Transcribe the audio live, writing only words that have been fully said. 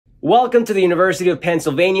Welcome to the University of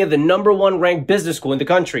Pennsylvania, the #1 ranked business school in the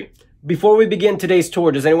country. Before we begin today's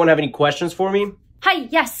tour, does anyone have any questions for me? Hi,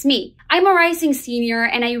 yes, me. I'm a rising senior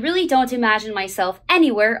and I really don't imagine myself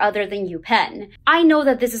anywhere other than Upenn. I know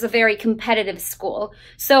that this is a very competitive school,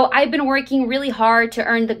 so I've been working really hard to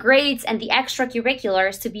earn the grades and the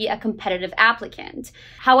extracurriculars to be a competitive applicant.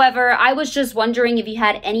 However, I was just wondering if you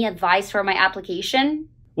had any advice for my application?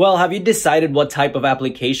 Well, have you decided what type of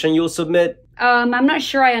application you'll submit? I'm not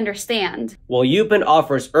sure I understand. Well, Upenn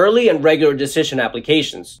offers early and regular decision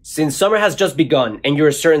applications. Since summer has just begun and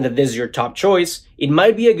you're certain that this is your top choice, it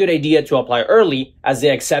might be a good idea to apply early, as the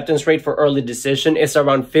acceptance rate for early decision is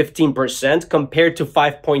around 15% compared to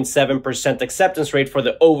 5.7% acceptance rate for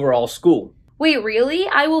the overall school. Wait, really?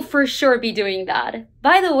 I will for sure be doing that.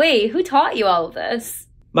 By the way, who taught you all of this?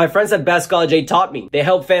 My friends at Best College 8 taught me. They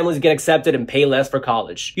help families get accepted and pay less for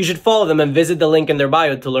college. You should follow them and visit the link in their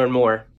bio to learn more.